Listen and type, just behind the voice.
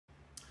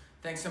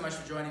Thanks so much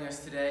for joining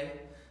us today.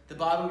 The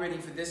Bible reading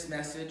for this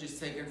message is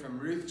taken from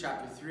Ruth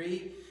chapter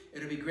 3. It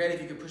would be great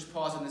if you could push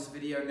pause on this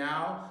video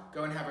now,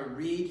 go and have a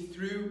read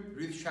through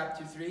Ruth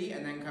chapter 3,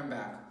 and then come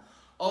back.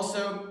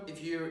 Also,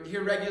 if you're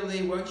here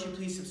regularly, won't you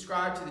please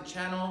subscribe to the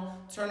channel,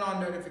 turn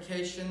on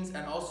notifications,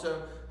 and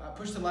also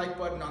push the like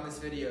button on this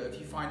video if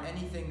you find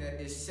anything that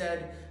is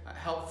said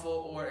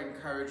helpful or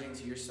encouraging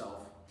to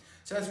yourself.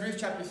 So that's Ruth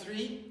chapter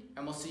 3,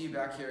 and we'll see you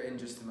back here in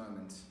just a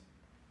moment.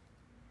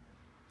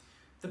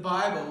 The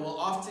Bible will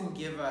often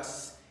give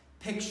us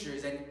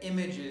pictures and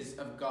images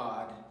of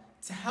God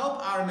to help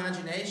our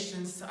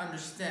imaginations to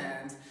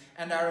understand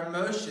and our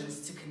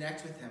emotions to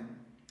connect with Him.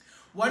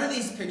 One of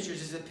these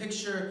pictures is a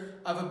picture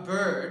of a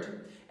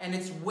bird and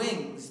its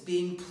wings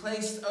being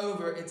placed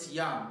over its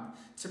young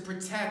to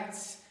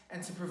protect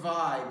and to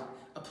provide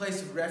a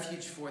place of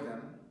refuge for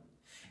them.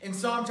 In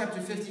Psalm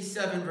chapter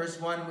 57, verse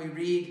 1, we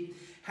read,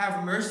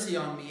 "Have mercy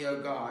on me, O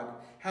God.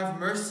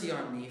 Have mercy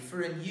on me,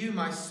 for in you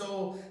my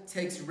soul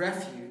takes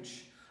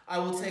refuge. I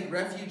will take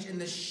refuge in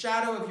the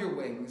shadow of your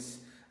wings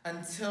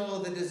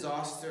until the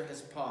disaster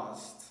has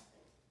paused."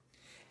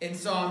 In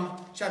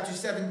Psalm chapter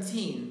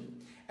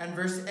 17 and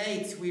verse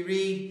 8, we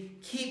read,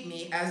 "Keep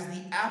me as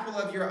the apple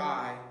of your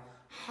eye.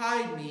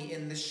 Hide me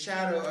in the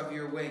shadow of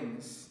your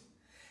wings."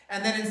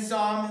 And then in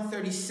Psalm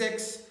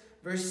 36,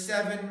 verse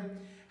 7,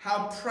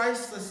 "How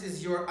priceless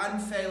is your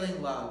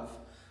unfailing love.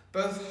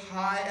 Both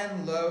high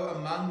and low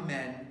among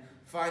men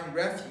find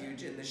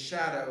refuge in the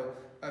shadow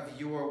of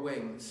your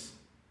wings."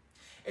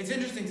 It's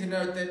interesting to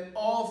note that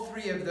all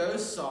three of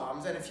those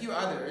psalms and a few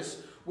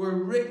others were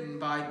written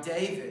by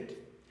David.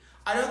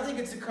 I don't think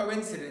it's a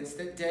coincidence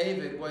that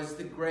David was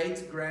the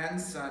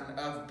great-grandson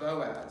of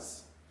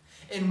Boaz.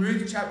 In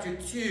Ruth chapter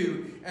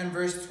 2 and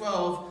verse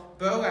 12,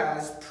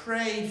 Boaz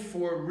prayed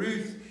for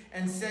Ruth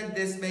and said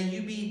this, "May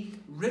you be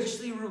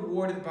richly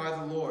rewarded by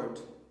the Lord,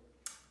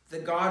 the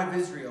God of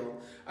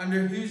Israel,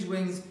 under whose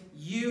wings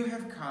you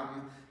have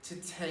come to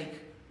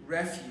take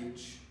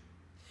refuge."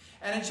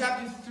 And in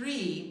chapter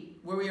 3,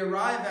 where we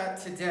arrive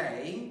at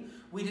today,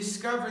 we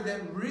discover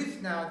that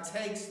Ruth now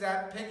takes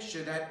that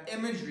picture, that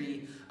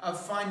imagery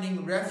of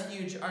finding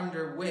refuge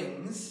under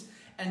wings,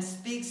 and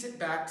speaks it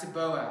back to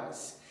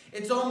Boaz.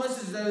 It's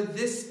almost as though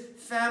this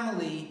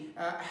family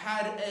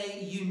had a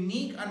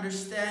unique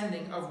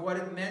understanding of what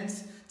it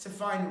meant to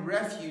find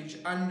refuge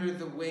under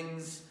the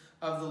wings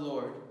of the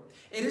Lord.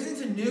 It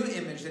isn't a new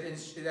image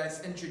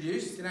that's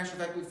introduced. In actual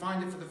fact, we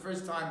find it for the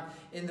first time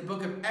in the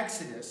book of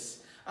Exodus.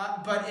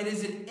 But it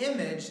is an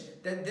image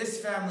that this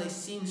family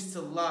seems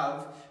to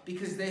love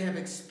because they have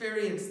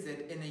experienced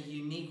it in a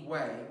unique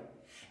way.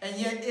 And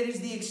yet it is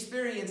the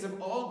experience of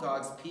all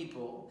God's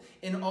people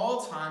in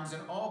all times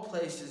and all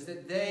places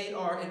that they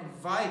are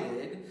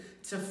invited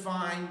to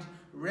find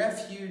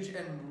refuge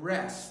and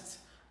rest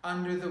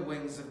under the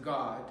wings of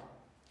God.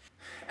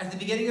 At the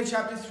beginning of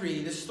chapter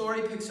 3, the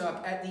story picks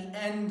up at the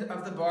end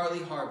of the barley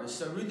harvest.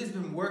 So Ruth has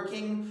been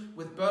working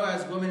with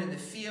Boaz's women in the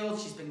field.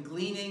 She's been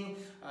gleaning.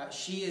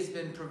 She has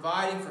been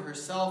providing for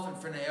herself and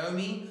for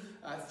Naomi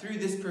through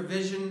this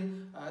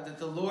provision that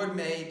the Lord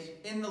made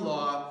in the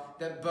law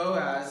that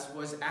Boaz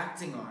was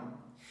acting on.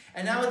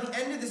 And now at the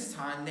end of this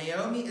time,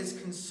 Naomi is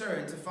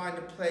concerned to find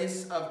a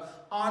place of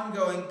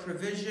ongoing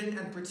provision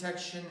and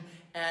protection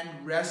and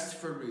rest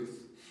for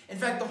Ruth. In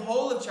fact, the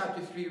whole of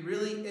chapter 3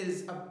 really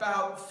is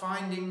about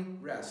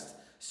finding rest,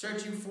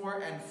 searching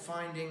for and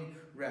finding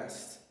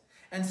rest.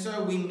 And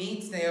so we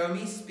meet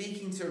Naomi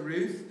speaking to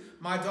Ruth,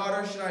 "My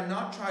daughter, should I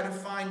not try to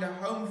find a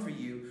home for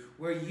you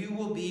where you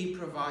will be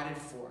provided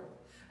for?"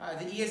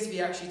 The ESV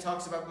actually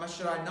talks about,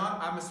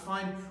 I must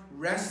find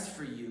rest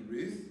for you,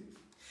 Ruth.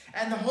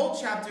 And the whole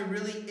chapter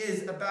really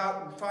is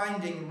about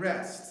finding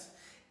rest.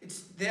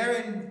 It's there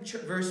in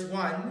verse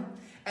 1.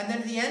 And then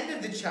at the end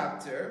of the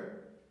chapter,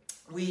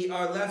 we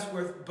are left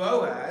with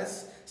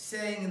Boaz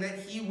saying that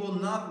he will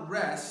not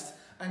rest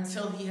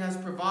until he has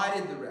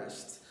provided the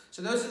rest.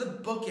 So those are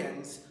the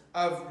bookends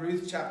of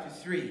Ruth chapter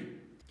 3.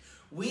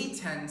 We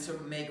tend to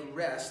make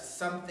rest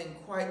something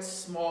quite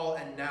small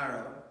and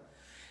narrow.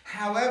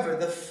 However,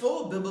 the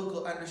full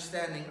biblical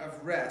understanding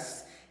of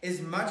rest is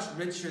much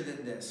richer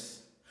than this.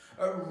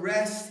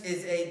 Rest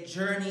is a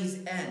journey's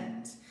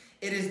end.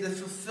 It is the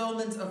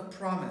fulfillment of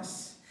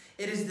promise.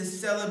 It is the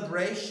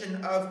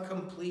celebration of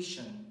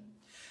completion.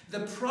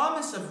 The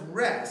promise of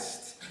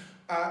rest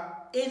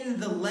in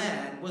the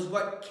land was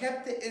what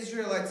kept the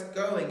Israelites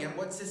going and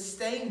what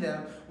sustained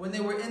them when they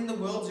were in the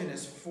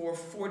wilderness for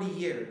 40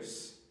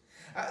 years.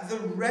 The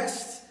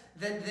rest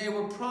that they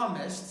were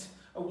promised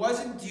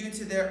wasn't due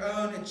to their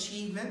own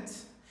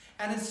achievement,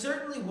 and it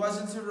certainly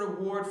wasn't a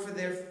reward for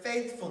their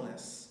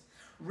faithfulness.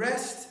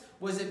 Rest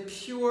was a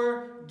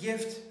pure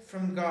gift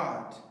from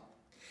God.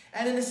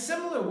 And in a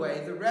similar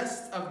way, the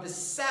rest of the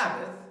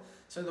Sabbath,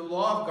 so the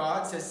law of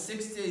God says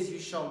 6 days you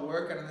shall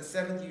work, and on the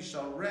seventh you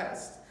shall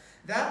rest.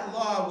 That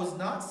law was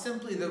not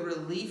simply the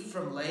relief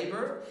from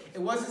labor.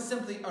 It wasn't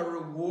simply a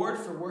reward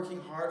for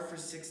working hard for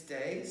 6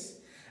 days.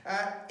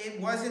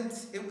 It was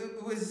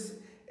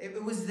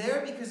It was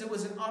there because it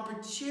was an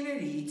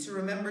opportunity to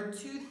remember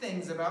two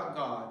things about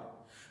God.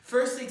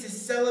 Firstly, to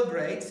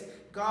celebrate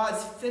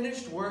God's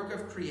finished work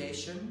of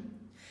creation.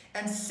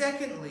 And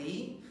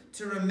secondly,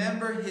 to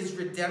remember his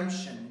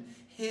redemption,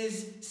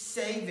 his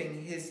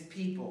saving his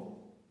people.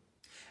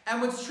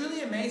 And what's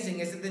truly amazing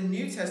is that the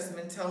New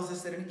Testament tells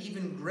us that an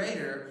even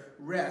greater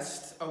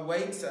rest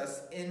awaits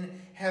us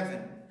in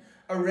heaven.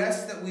 A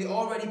rest that we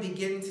already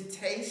begin to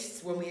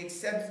taste when we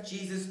accept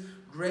Jesus'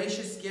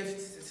 gracious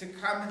gift to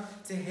come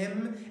to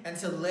him and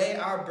to lay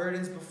our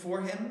burdens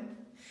before him.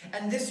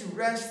 And this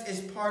rest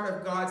is part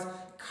of God's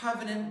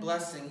covenant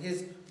blessing,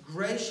 his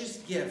gracious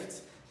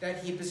gift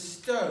that he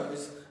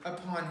bestows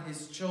upon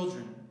his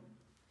children.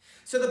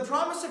 So the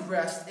promise of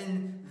rest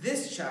in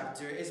this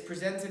chapter is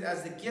presented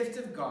as the gift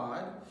of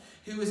God,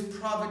 who is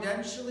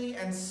providentially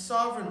and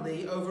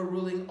sovereignly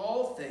overruling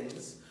all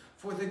things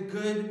for the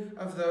good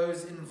of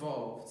those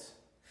involved.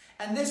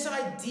 And this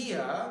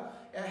idea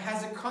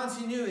has a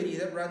continuity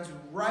that runs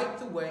right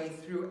the way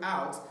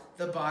throughout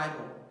the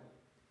Bible.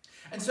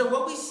 And so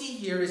what we see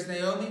here is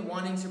Naomi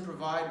wanting to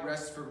provide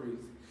rest for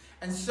Ruth.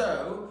 And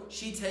so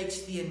she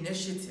takes the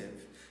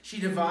initiative. She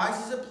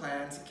devises a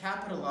plan to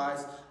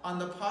capitalize on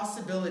the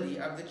possibility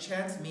of the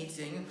chance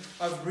meeting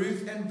of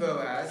Ruth and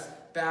Boaz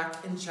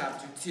back in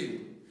chapter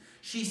 2.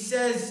 She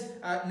says,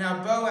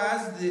 now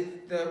Boaz,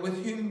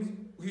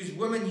 whose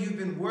woman you've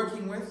been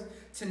working with,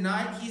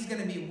 tonight he's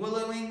going to be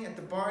willowing at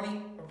the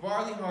barley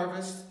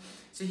harvest.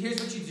 So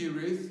here's what you do,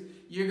 Ruth.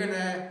 You're going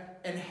to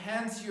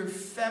enhance your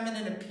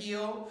feminine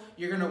appeal.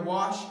 You're going to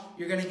wash.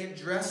 You're going to get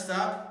dressed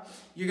up.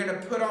 You're going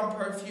to put on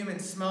perfume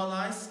and smell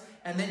nice.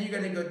 And then you're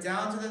going to go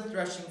down to the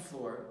threshing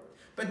floor.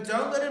 But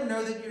don't let him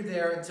know that you're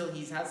there until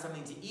he's had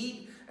something to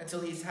eat,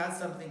 until he's had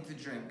something to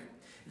drink.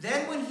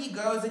 Then when he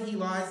goes and he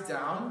lies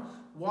down,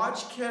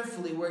 watch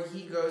carefully where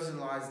he goes and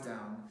lies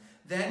down.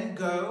 Then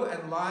go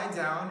and lie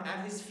down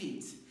at his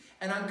feet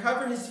and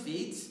uncover his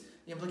feet.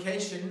 The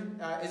implication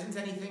isn't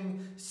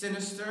anything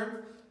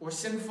sinister or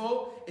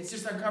sinful. It's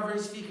just uncover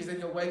his feet because then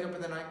he'll wake up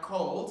in the night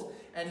cold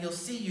and he'll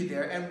see you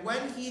there. And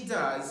when he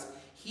does,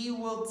 he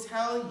will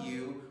tell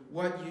you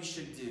what you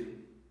should do.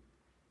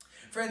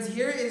 Friends,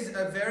 here is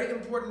a very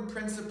important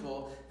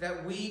principle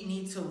that we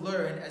need to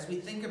learn as we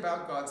think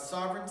about God's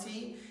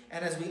sovereignty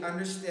and as we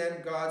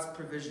understand God's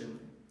provision.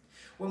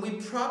 When we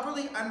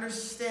properly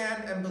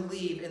understand and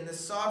believe in the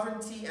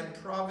sovereignty and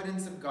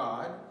providence of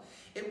God,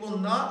 it will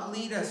not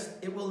lead us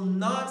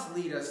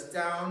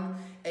down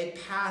a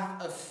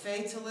path of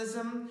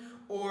fatalism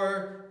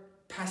or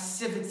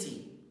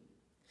passivity.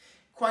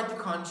 Quite the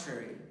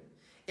contrary.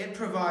 It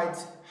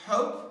provides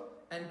hope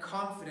and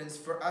confidence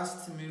for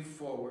us to move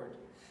forward.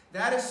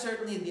 That is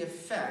certainly the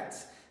effect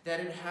that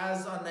it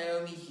has on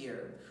Naomi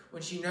here.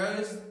 When she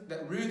knows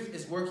that Ruth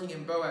is working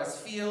in Boaz's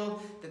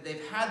field, that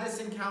they've had this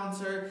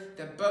encounter,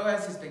 that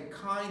Boaz has been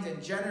kind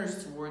and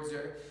generous towards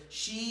her,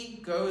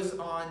 she goes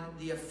on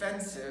the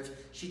offensive,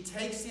 she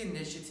takes the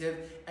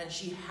initiative, and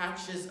she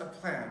hatches a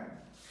plan.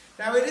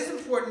 Now, it is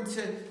important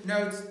to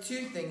note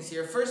two things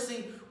here.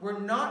 Firstly, we're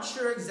not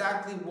sure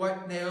exactly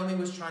what Naomi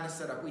was trying to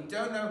set up. We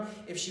don't know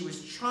if she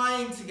was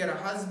trying to get a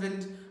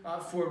husband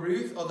for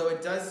Ruth, although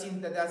it does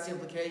seem that that's the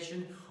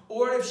implication,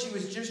 or if she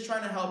was just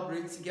trying to help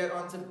Ruth to get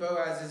onto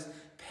Boaz's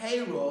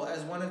payroll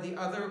as one of the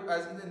other,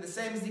 the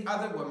same as the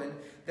other woman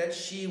that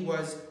she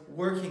was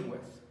working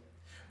with.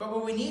 But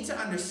what we need to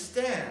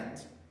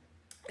understand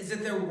is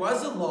that there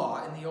was a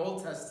law in the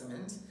Old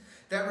Testament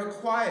that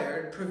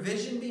required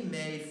provision be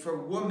made for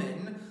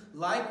women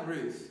like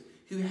Ruth,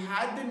 who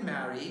had been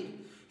married,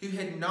 who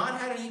had not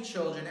had any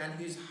children, and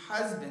whose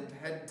husband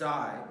had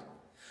died.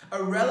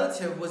 A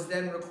relative was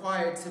then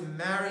required to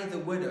marry the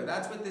widow.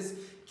 That's what this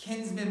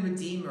kinsman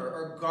redeemer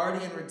or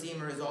guardian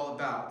redeemer is all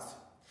about.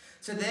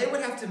 So they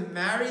would have to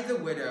marry the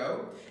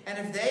widow, and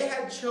if they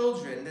had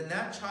children, then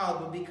that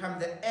child would become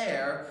the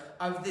heir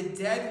of the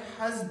dead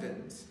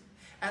husband.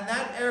 And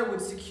that heir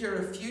would secure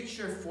a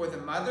future for the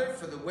mother,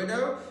 for the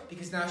widow,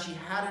 because now she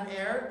had an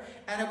heir,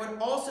 and it would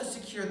also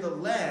secure the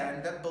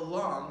land that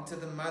belonged to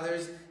the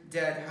mother's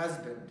dead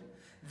husband.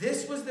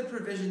 This was the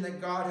provision that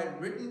God had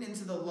written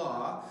into the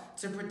law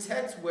to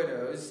protect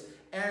widows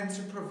and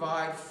to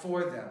provide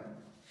for them.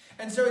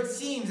 And so it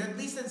seems, at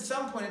least at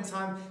some point in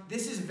time,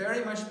 this is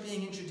very much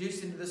being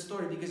introduced into the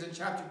story, because in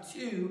chapter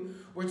 2,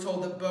 we're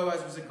told that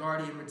Boaz was a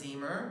guardian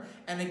redeemer.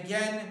 And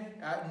again,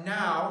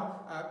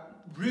 now,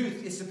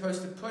 Ruth is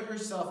supposed to put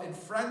herself in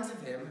front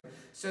of him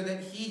so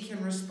that he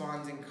can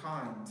respond in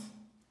kind.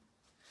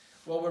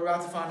 Well, we're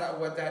about to find out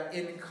what that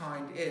in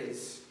kind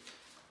is.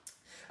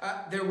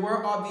 There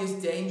were obvious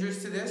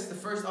dangers to this. The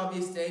first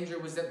obvious danger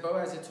was that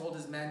Boaz had told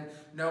his men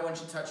no one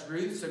should touch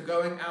Ruth. So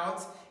going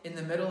out in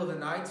the middle of the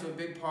night to a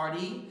big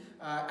party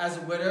as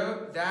a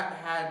widow, that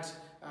had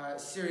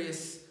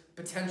serious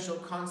potential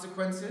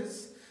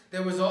consequences.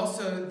 There was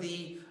also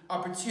the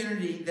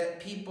opportunity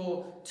that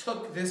people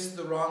took this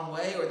the wrong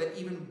way, or that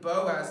even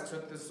Boaz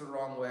took this the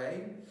wrong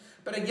way.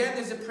 But again,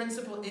 there's a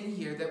principle in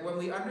here that when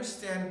we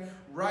understand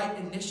right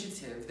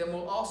initiative, then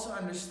we'll also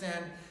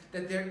understand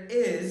that there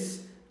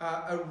is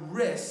a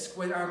risk,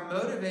 when our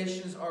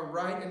motivations are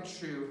right and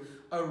true,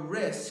 a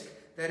risk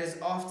that is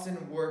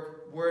often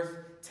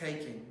worth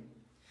taking.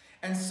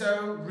 And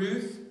so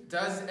Ruth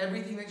does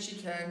everything that she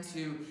can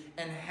to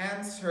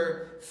enhance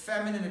her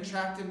feminine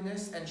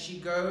attractiveness, and she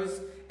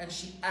goes and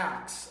she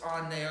acts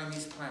on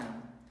Naomi's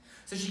plan.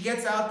 So she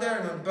gets out there,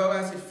 and when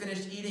Boaz had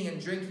finished eating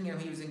and drinking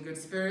and he was in good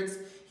spirits,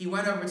 he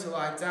went over to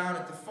lie down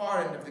at the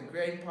far end of the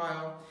grain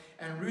pile,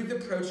 and Ruth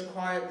approached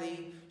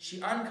quietly. She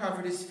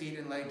uncovered his feet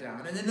and lay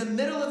down. And in the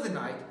middle of the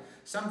night,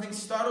 something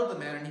startled the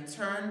man, and he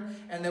turned,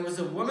 and there was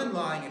a woman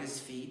lying at his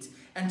feet.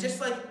 And just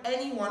like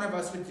any one of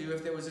us would do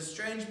if there was a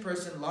strange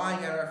person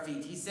lying at our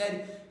feet, he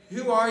said,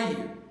 "Who are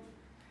you?"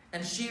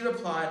 And she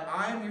replied,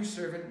 "I am your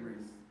servant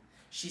Ruth."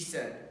 She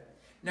said.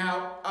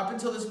 Now, up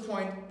until this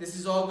point, this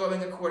is all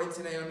going according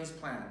to Naomi's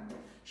plan.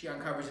 She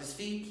uncovers his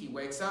feet, he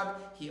wakes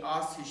up, he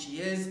asks who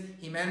she is,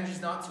 he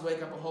manages not to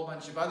wake up a whole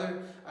bunch of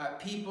other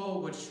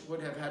people, which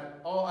would have had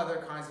all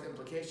other kinds of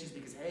implications,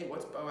 because, hey,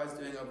 what's Boaz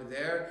doing over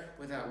there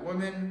with that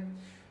woman?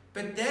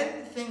 But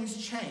then things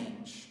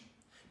change,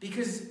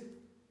 because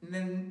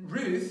then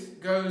Ruth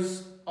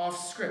goes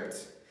off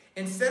script.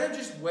 Instead of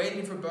just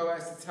waiting for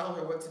Boaz to tell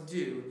her what to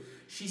do,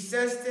 she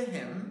says to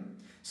him,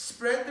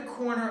 "Spread the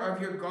corner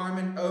of your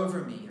garment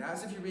over me."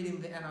 That's if you're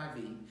reading the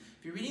NIV.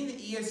 If you're reading the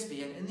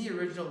ESV, and in the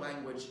original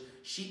language,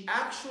 she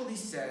actually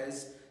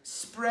says,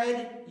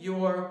 "Spread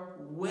your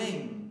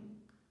wing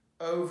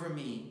over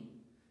me,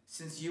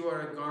 since you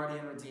are a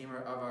guardian redeemer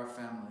of our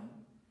family."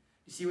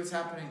 You see what's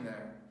happening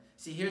there?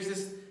 See, here's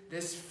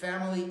this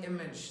family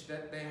image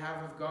that they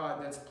have of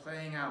God that's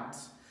playing out.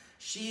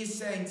 She is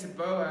saying to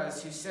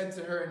Boaz, who said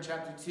to her in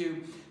chapter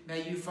 2,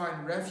 "May you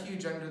find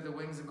refuge under the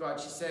wings of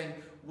God." She's saying,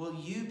 will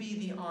you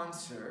be the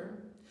answer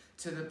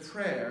to the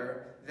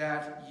prayer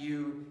that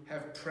you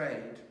have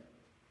prayed?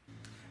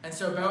 And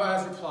so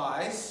Boaz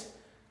replies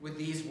with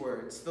these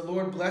words, "The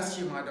Lord bless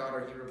you, my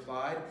daughter," he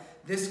replied.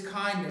 "This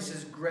kindness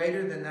is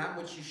greater than that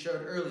which you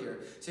showed earlier."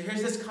 So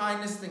here's this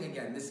kindness thing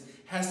again, this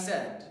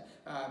hesed.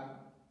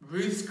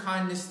 Ruth's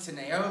kindness to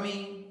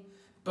Naomi,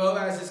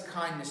 Boaz's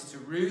kindness to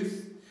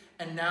Ruth,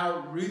 and now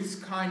Ruth's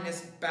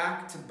kindness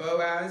back to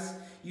Boaz.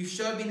 "You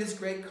showed me this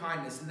great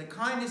kindness, and the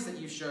kindness that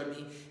you showed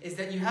me is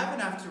that you haven't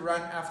have to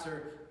run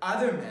after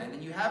other men,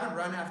 and you haven't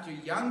run after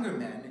younger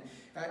men.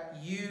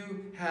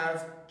 You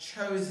have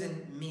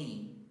chosen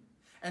me.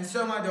 And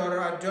so, my daughter,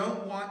 I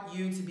don't want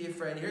you to be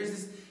afraid." Here's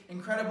this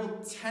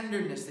incredible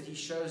tenderness that he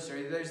shows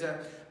her. There's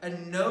a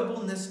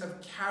nobleness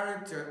of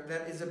character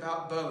that is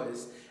about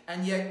Boaz.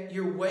 And yet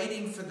you're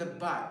waiting for the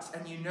but.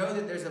 And you know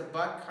that there's a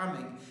but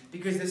coming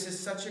because this is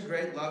such a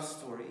great love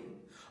story.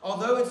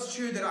 Although it's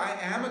true that I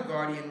am a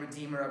guardian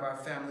redeemer of our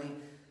family,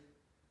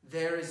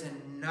 there is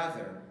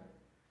another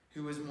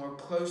who is more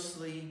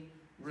closely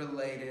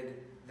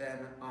related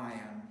than I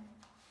am.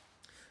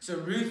 So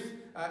Ruth,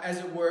 as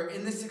it were,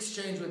 in this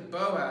exchange with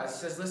Boaz,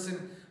 says,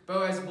 "Listen,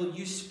 Boaz, will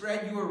you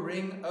spread your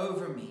ring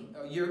over me,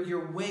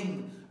 your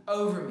wing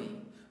over me?"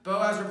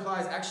 Boaz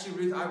replies,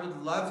 "Actually, Ruth, I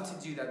would love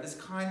to do that. This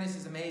kindness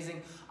is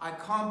amazing. I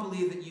can't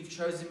believe that you've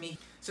chosen me."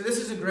 So this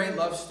is a great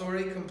love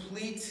story,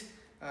 complete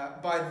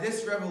by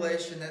this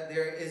revelation that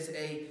there is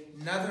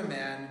another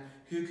man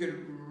who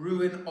could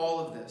ruin all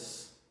of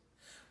this.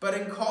 But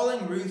in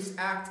calling Ruth's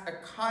act a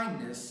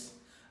kindness,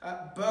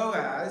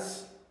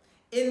 Boaz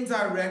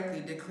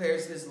indirectly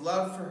declares his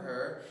love for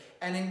her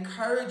and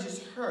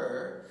encourages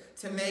her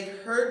to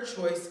make her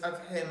choice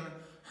of him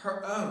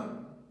her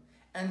own,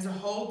 and to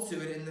hold to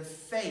it in the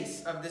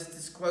face of this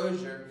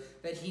disclosure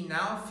that he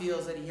now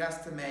feels that he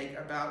has to make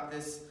about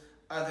this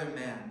other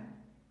man.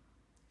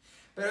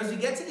 But as we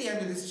get to the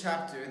end of this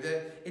chapter,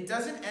 it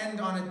doesn't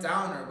end on a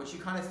downer, which you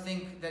kind of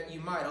think that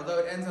you might, although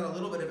it ends on a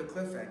little bit of a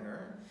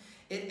cliffhanger.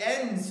 It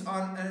ends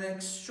on an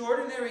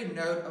extraordinary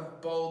note of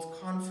bold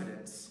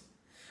confidence.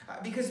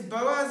 Because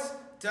Boaz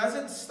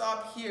doesn't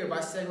stop here by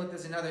saying, "Look,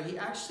 there's another." He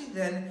actually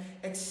then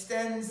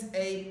extends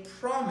a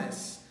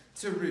promise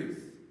to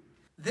Ruth.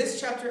 This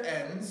chapter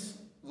ends,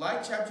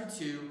 like chapter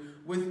 2,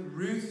 with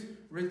Ruth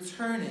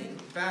returning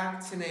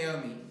back to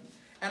Naomi.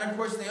 And of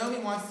course, Naomi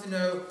wants to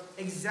know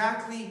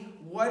exactly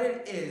what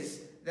it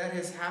is that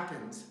has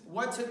happened.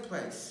 What took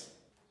place?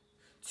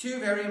 Two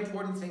very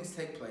important things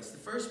take place. The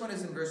first one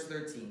is in verse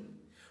 13,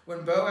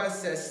 when Boaz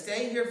says,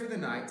 "Stay here for the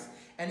night,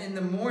 and in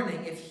the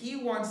morning, if he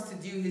wants to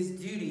do his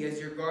duty as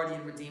your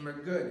guardian redeemer,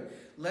 good,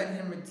 let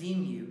him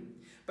redeem you.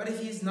 But if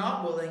he is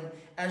not willing,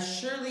 as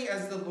surely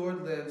as the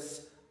Lord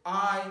lives,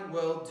 I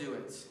will do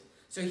it."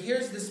 So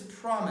here's this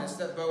promise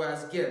that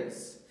Boaz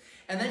gives.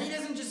 And then he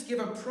doesn't just give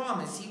a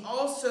promise, he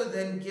also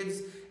then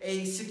gives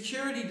a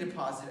security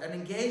deposit, an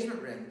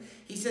engagement ring.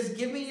 He says,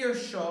 "Give me your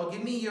shawl,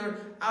 give me your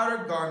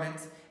outer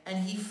garment," and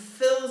he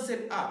fills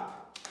it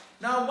up.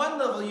 Now, on one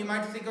level, you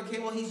might think, okay,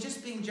 well, he's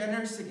just being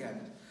generous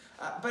again.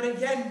 But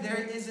again, there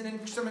is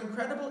some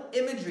incredible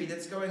imagery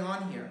that's going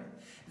on here.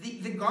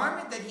 The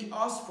garment that he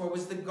asked for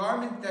was the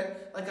garment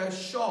that, like a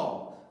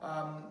shawl,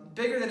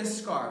 bigger than a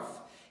scarf.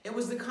 It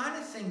was the kind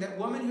of thing that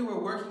women who were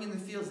working in the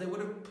fields, they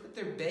would have put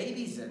their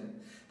babies in.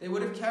 They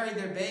would have carried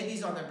their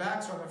babies on their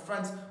backs or on their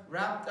fronts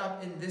wrapped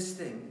up in this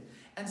thing.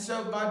 And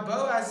so by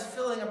Boaz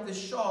filling up the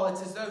shawl,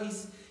 it's as though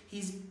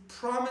he's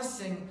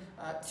promising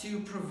to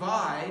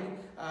provide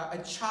a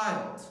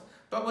child.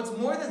 But what's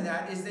more than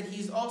that is that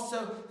he's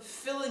also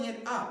filling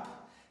it up.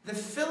 The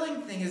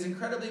filling thing is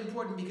incredibly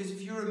important because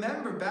if you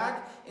remember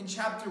back in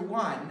chapter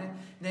 1,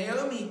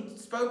 Naomi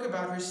spoke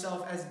about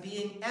herself as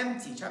being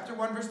empty. Chapter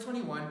 1, verse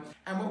 21.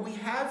 And what we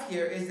have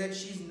here is that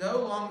she's no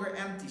longer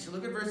empty. So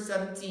look at verse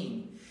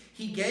 17.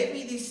 He gave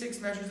me these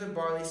 6 measures of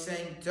barley,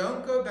 saying,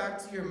 don't go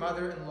back to your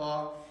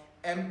mother-in-law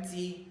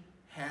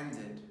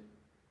empty-handed.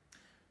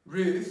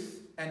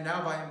 Ruth, and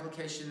now by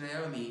implication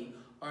Naomi,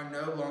 are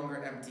no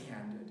longer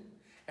empty-handed.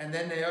 And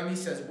then Naomi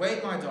says,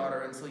 wait, my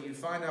daughter, until you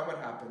find out what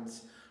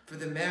happens. For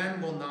the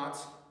man will not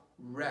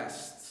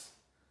rest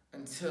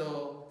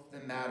until the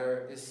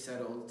matter is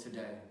settled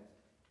today.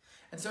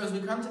 And so as we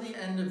come to the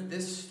end of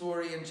this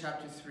story in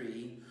chapter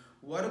 3,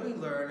 what do we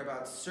learn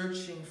about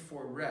searching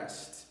for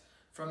rest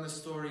from the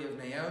story of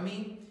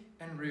Naomi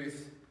and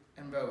Ruth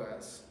and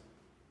Boaz?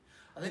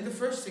 I think the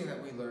first thing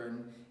that we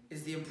learn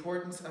is the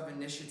importance of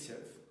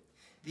initiative,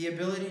 the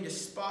ability to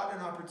spot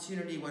an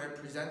opportunity when it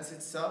presents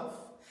itself,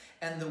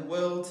 and the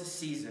will to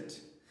seize it.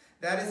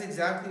 That is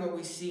exactly what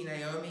we see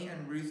Naomi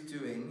and Ruth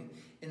doing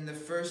in the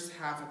first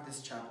half of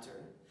this chapter.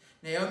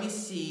 Naomi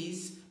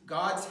sees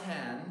God's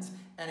hand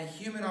and a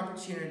human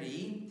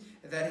opportunity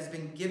that has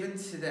been given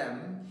to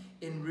them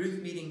in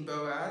Ruth meeting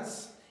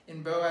Boaz,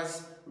 in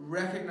Boaz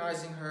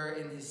recognizing her,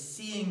 in his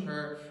seeing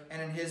her,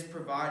 and in his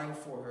providing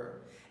for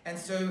her. And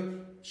so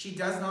she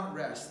does not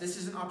rest. This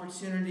is an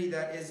opportunity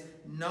that is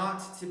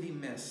not to be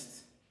missed.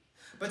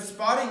 But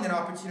spotting that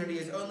opportunity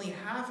is only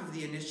half of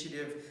the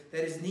initiative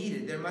that is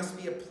needed. There must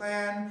be a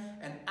plan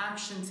and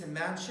action to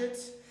match it.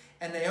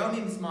 And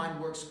Naomi's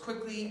mind works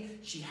quickly.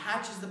 She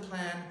hatches the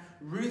plan.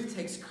 Ruth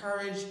takes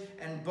courage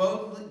and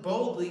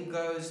boldly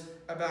goes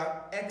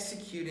about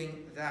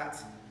executing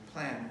that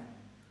plan.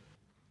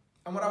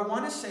 And what I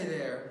want to say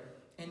there,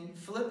 in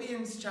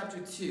Philippians chapter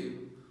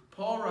 2,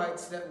 Paul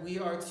writes that we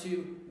are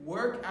to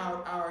work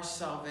out our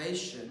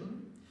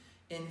salvation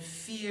in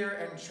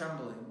fear and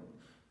trembling.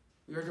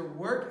 We are to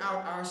work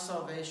out our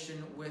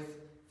salvation with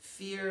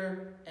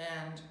fear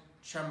and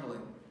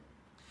trembling.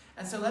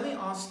 And so let me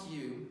ask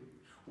you,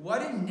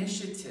 what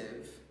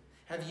initiative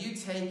have you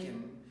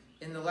taken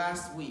in the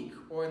last week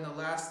or in the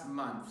last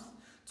month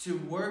to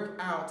work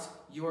out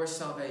your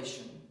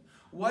salvation?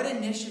 What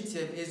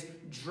initiative is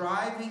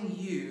driving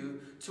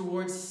you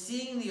towards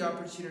seeing the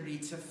opportunity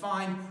to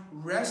find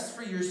rest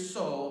for your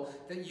soul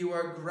that you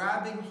are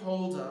grabbing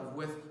hold of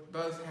with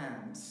both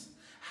hands?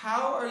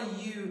 How are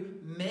you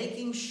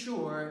making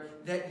sure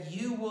that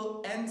you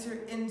will enter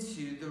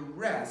into the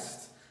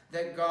rest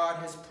that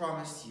God has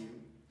promised you?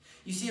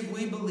 You see, if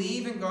we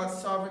believe in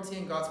God's sovereignty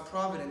and God's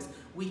providence,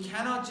 we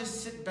cannot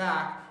just sit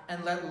back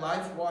and let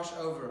life wash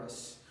over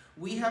us.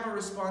 We have a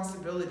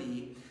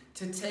responsibility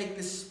to take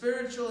the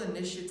spiritual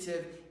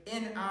initiative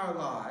in our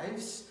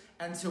lives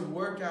and to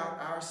work out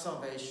our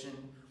salvation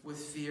with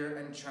fear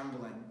and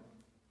trembling.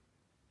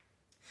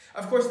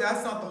 Of course,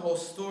 that's not the whole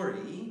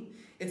story.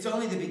 It's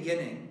only the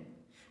beginning.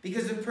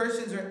 Because if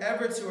persons are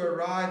ever to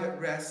arrive at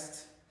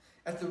rest,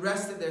 at the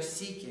rest that they're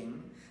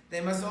seeking,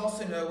 they must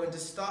also know when to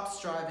stop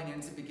striving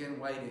and to begin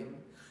waiting.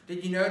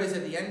 Did you notice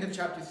at the end of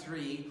chapter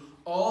 3,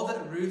 all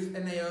that Ruth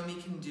and Naomi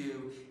can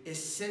do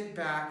is sit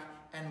back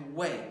and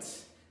wait.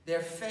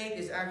 Their fate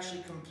is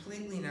actually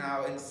completely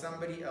now in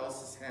somebody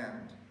else's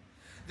hand.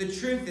 The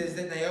truth is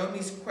that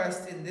Naomi's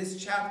quest in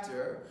this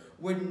chapter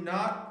would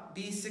not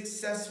be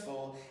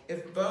successful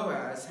if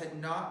Boaz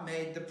had not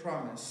made the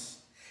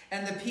promise.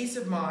 And the peace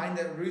of mind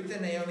that Ruth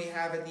and Naomi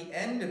have at the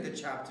end of the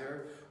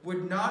chapter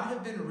would not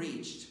have been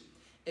reached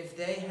if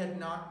they had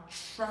not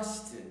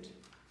trusted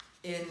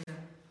in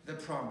the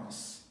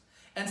promise.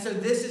 And so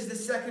this is the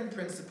second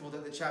principle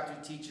that the chapter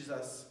teaches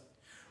us.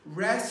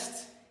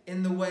 Rest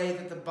in the way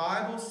that the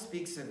Bible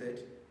speaks of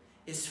it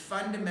is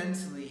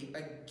fundamentally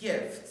a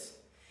gift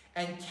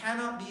and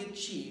cannot be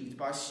achieved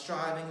by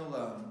striving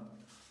alone.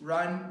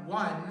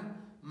 One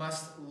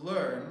must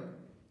learn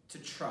to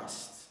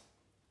trust.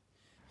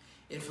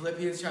 In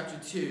Philippians chapter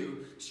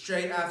 2,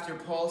 straight after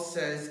Paul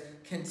says,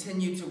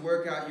 continue to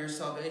work out your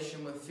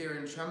salvation with fear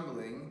and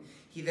trembling,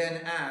 he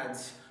then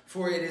adds,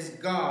 for it is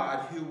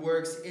God who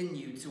works in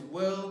you to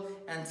will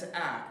and to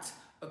act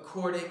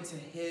according to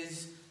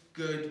his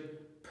good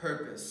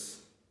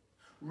purpose.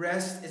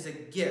 Rest is a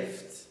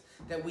gift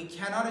that we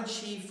cannot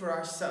achieve for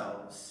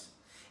ourselves.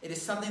 It is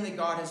something that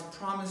God has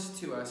promised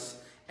to us,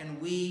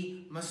 and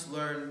we must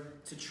learn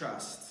to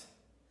trust.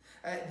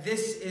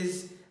 This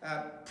is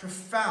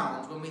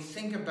profound when we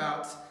think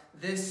about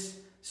this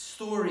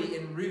story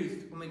in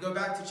Ruth. When we go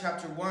back to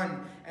chapter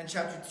 1 and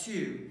chapter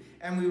 2,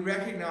 and we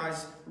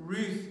recognize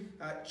Ruth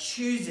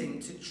choosing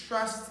to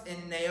trust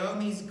in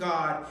Naomi's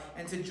God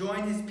and to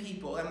join his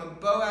people. And when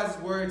Boaz's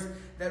words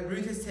that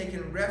Ruth has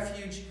taken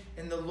refuge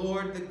in the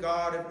Lord, the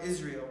God of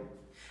Israel.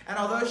 And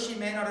although she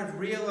may not have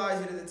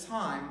realized it at the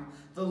time,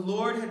 the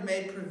Lord had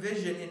made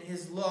provision in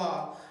his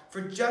law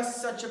for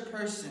just such a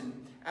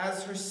person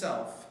as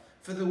herself,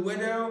 for the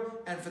widow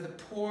and for the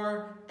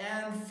poor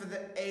and for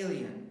the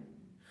alien.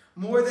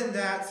 More than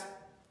that,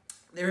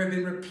 there have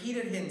been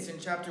repeated hints in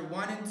chapter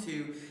 1 and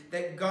 2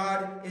 that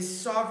God is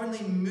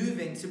sovereignly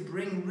moving to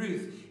bring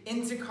Ruth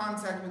into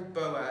contact with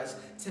Boaz,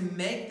 to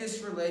make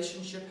this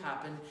relationship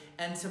happen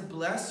and to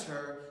bless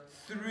her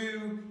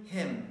through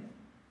him.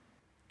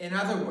 In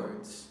other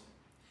words,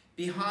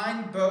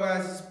 behind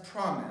Boaz's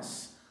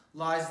promise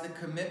lies the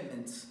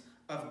commitment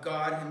of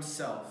God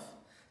himself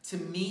to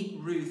meet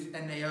Ruth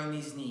and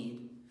Naomi's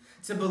need.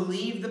 To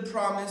believe the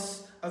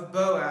promise of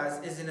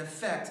Boaz is in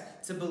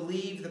effect to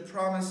believe the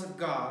promise of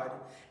God,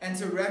 and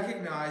to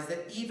recognize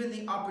that even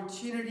the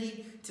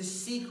opportunity to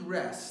seek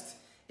rest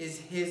is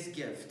his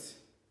gift.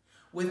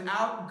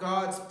 Without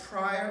God's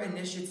prior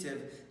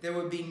initiative, there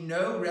would be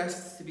no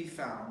rest to be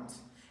found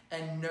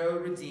and no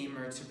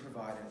redeemer to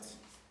provide it.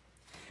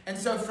 And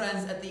so,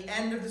 friends, at the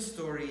end of the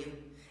story,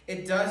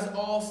 it does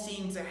all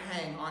seem to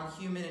hang on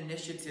human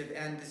initiative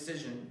and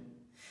decision.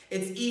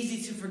 It's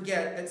easy to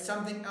forget that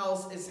something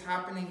else is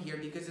happening here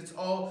because it's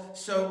all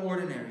so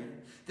ordinary.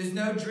 There's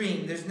no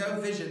dream, there's no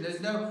vision, there's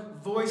no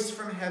voice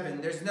from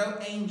heaven, there's no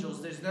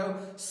angels, there's no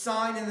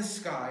sign in the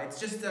sky. It's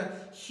just a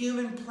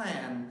human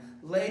plan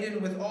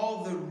laden with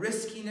all the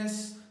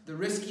riskiness, the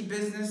risky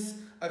business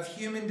of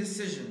human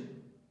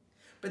decision.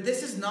 But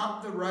this is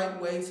not the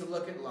right way to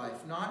look at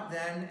life, not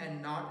then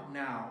and not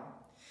now.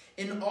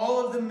 In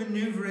all of the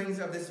maneuverings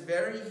of this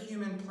very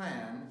human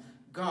plan,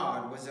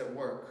 God was at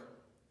work.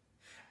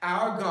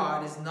 Our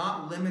God is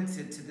not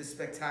limited to the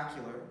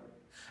spectacular.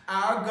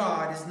 Our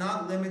God is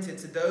not limited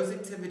to those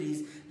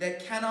activities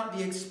that cannot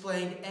be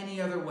explained any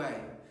other way.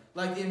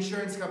 Like the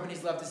insurance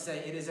companies love to say,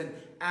 it is an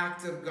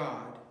act of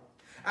God.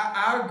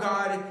 Our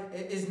God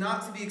is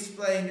not to be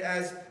explained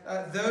as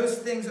those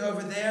things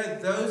over there,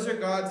 those are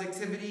God's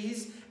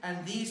activities,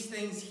 and these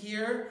things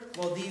here,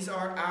 well, these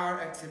are our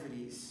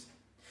activities.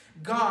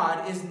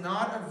 God is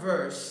not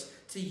averse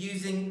to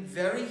using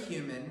very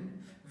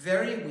human,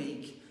 very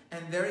weak,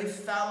 and very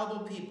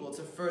fallible people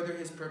to further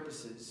his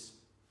purposes.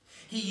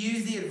 He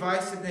used the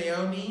advice of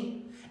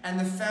Naomi and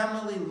the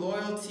family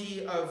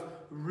loyalty of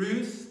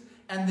Ruth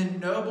and the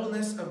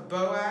nobleness of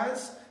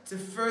Boaz to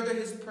further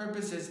his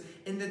purposes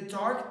in the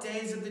dark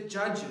days of the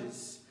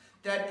judges,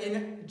 that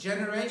in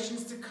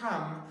generations to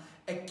come,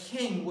 a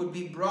king would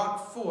be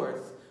brought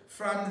forth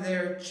from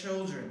their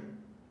children.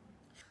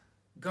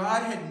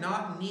 God had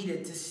not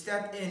needed to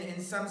step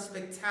in some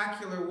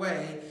spectacular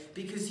way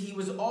because he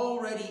was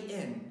already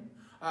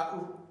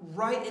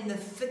right in the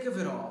thick of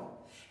it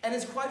all. And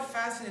it's quite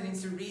fascinating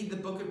to read the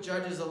book of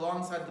Judges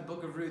alongside the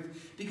book of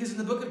Ruth, because in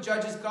the book of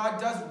Judges, God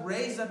does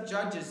raise up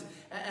judges,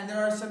 and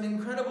there are some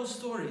incredible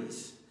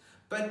stories.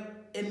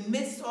 But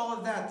amidst all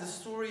of that, the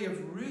story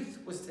of Ruth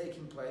was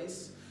taking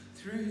place,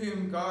 through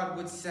whom God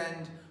would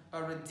send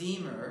a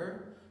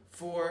redeemer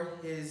for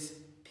his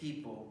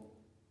people.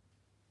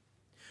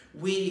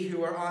 We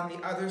who are on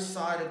the other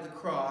side of the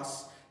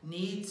cross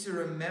need to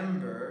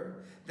remember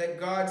that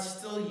God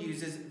still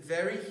uses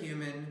very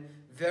human,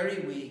 very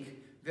weak,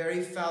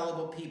 very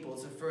fallible people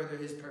to further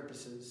his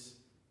purposes.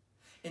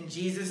 In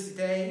Jesus'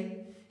 day,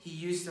 he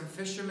used some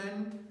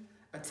fishermen,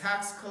 a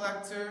tax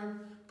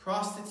collector,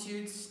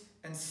 prostitutes,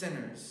 and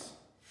sinners.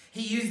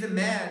 He used a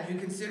man who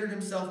considered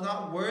himself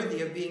not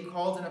worthy of being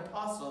called an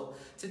apostle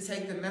to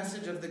take the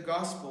message of the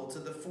gospel to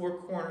the four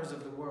corners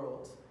of the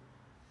world.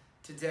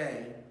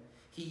 Today,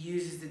 he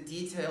uses the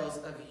details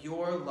of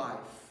your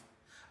life,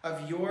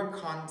 of your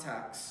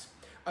contacts,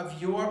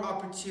 of your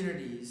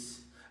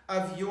opportunities,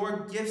 of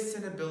your gifts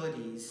and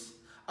abilities,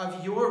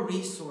 of your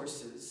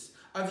resources,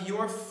 of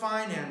your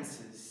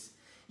finances,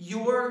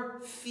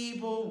 your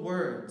feeble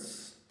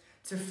words,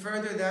 to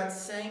further that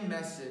same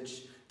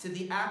message to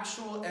the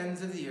actual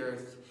ends of the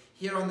earth,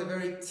 here on the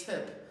very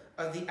tip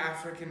of the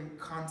African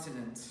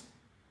continent.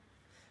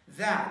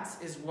 That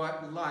is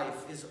what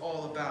life is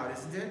all about,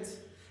 isn't it?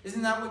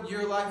 Isn't that what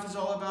your life is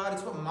all about?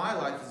 It's what my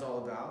life is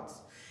all about.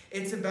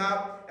 It's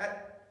about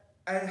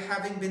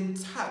having been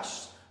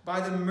touched by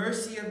the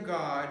mercy of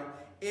God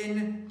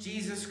in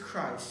Jesus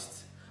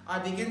Christ. I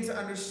begin to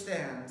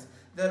understand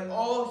that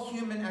all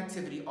human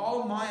activity,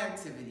 all my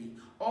activity,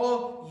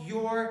 all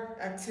your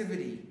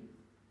activity,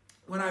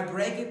 when I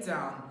break it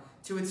down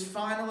to its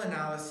final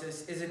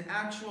analysis, is in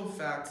actual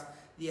fact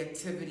the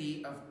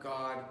activity of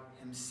God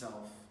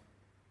himself.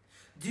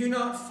 Do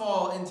not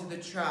fall into the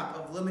trap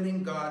of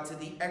limiting God to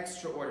the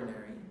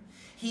extraordinary.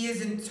 He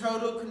is in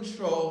total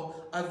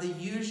control of the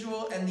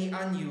usual and the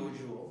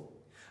unusual,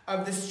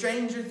 of the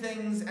stranger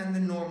things and the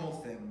normal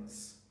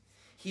things.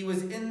 He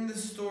was in the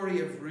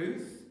story of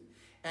Ruth,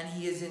 and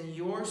he is in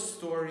your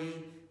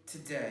story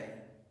today.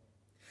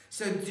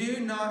 So do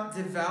not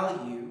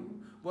devalue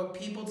what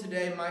people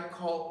today might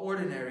call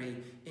ordinary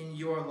in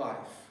your life.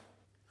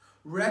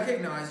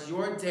 Recognize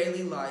your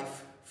daily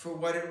life for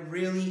what it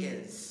really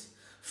is,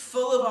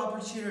 full of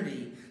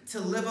opportunity to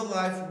live a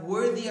life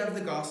worthy of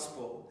the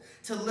gospel,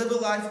 to live a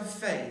life of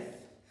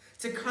faith,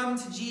 to come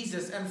to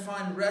Jesus and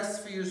find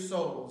rest for your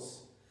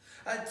souls.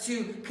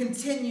 to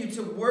continue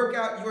to work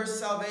out your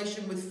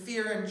salvation with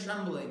fear and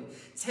trembling,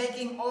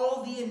 taking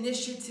all the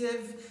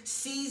initiative,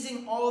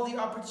 seizing all the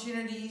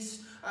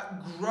opportunities,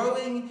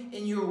 growing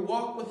in your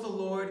walk with the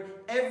Lord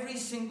every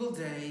single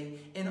day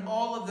in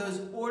all of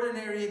those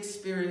ordinary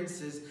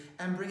experiences,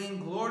 and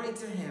bringing glory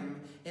to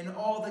Him in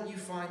all that you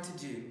find to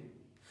do,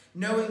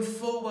 knowing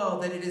full well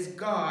that it is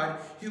God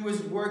who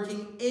is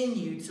working in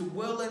you to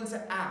will and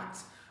to act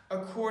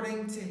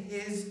according to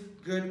His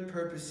good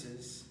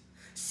purposes.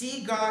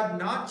 See God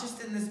not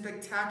just in the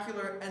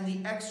spectacular and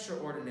the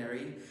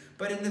extraordinary,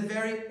 but in the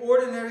very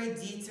ordinary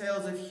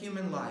details of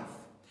human life.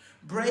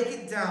 Break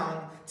it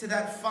down to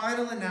that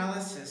final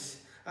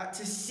analysis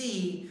to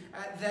see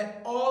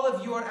that all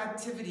of your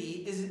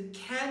activity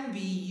can be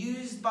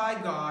used by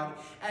God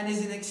and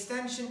is an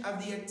extension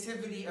of the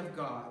activity of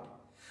God.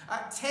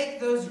 Take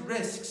those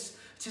risks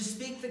to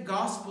speak the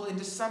gospel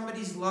into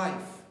somebody's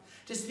life,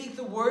 to speak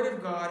the word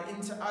of God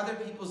into other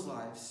people's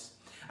lives.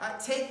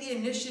 Take the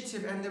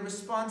initiative and the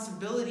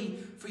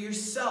responsibility for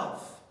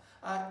yourself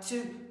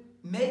to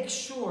make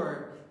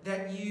sure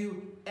that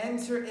you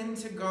enter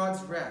into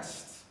God's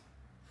rest.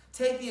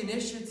 Take the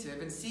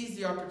initiative and seize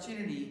the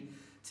opportunity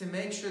to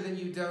make sure that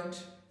you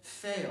don't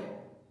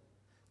fail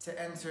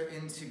to enter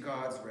into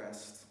God's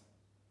rest.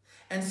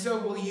 And so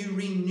will you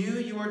renew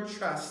your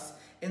trust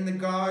in the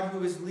God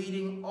who is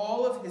leading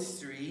all of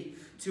history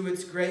to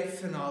its great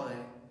finale,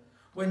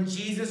 when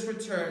Jesus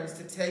returns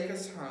to take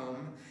us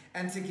home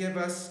and to give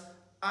us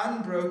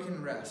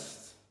unbroken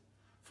rest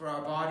for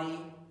our body,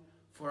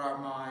 for our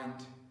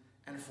mind,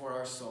 and for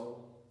our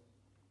soul.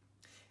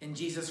 In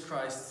Jesus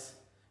Christ,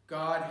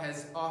 God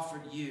has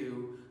offered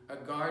you a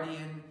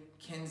guardian,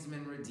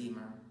 kinsman,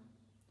 redeemer.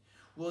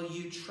 Will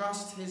you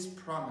trust His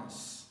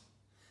promise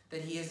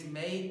that He has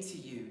made to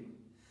you,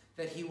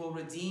 that He will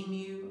redeem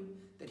you,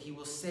 that He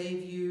will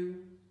save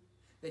you,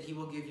 that He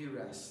will give you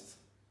rest?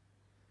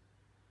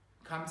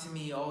 Come to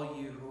me, all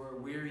you who are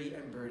weary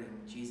and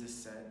burdened, Jesus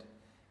said,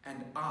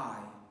 and I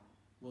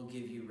will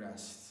give you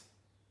rest.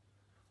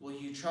 Will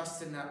you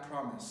trust in that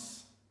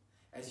promise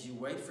as you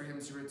wait for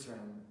Him to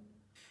return?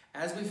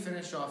 As we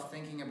finish off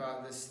thinking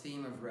about this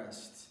theme of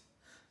rest,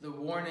 the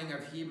warning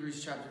of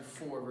Hebrews chapter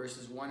 4,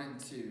 verses 1 and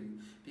 2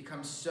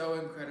 becomes so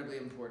incredibly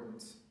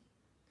important.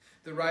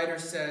 The writer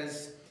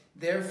says,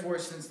 "Therefore,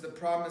 since the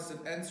promise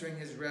of entering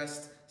His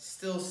rest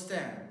still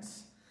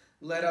stands,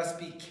 let us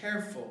be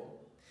careful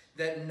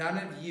that none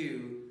of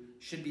you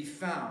should be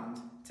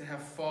found to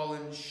have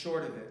fallen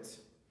short of it.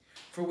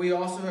 For we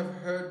also have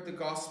heard the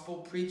gospel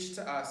preached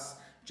to us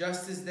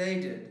just as they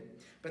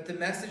did, but the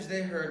message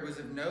they heard was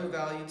of no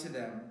value to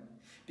them,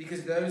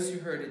 because those who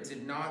heard it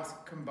did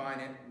not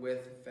combine it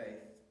with faith."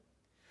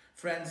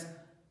 Friends,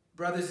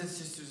 brothers and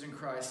sisters in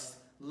Christ,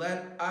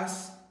 let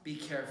us be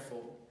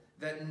careful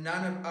that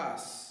none of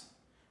us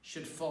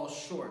should fall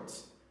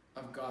short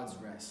of God's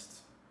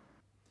rest.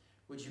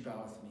 Would you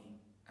bow with me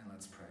and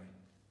let's pray.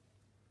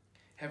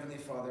 Heavenly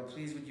Father,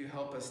 please would you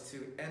help us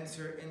to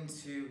enter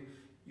into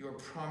your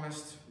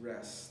promised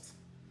rest.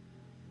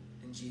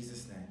 In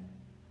Jesus' name,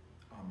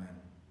 amen.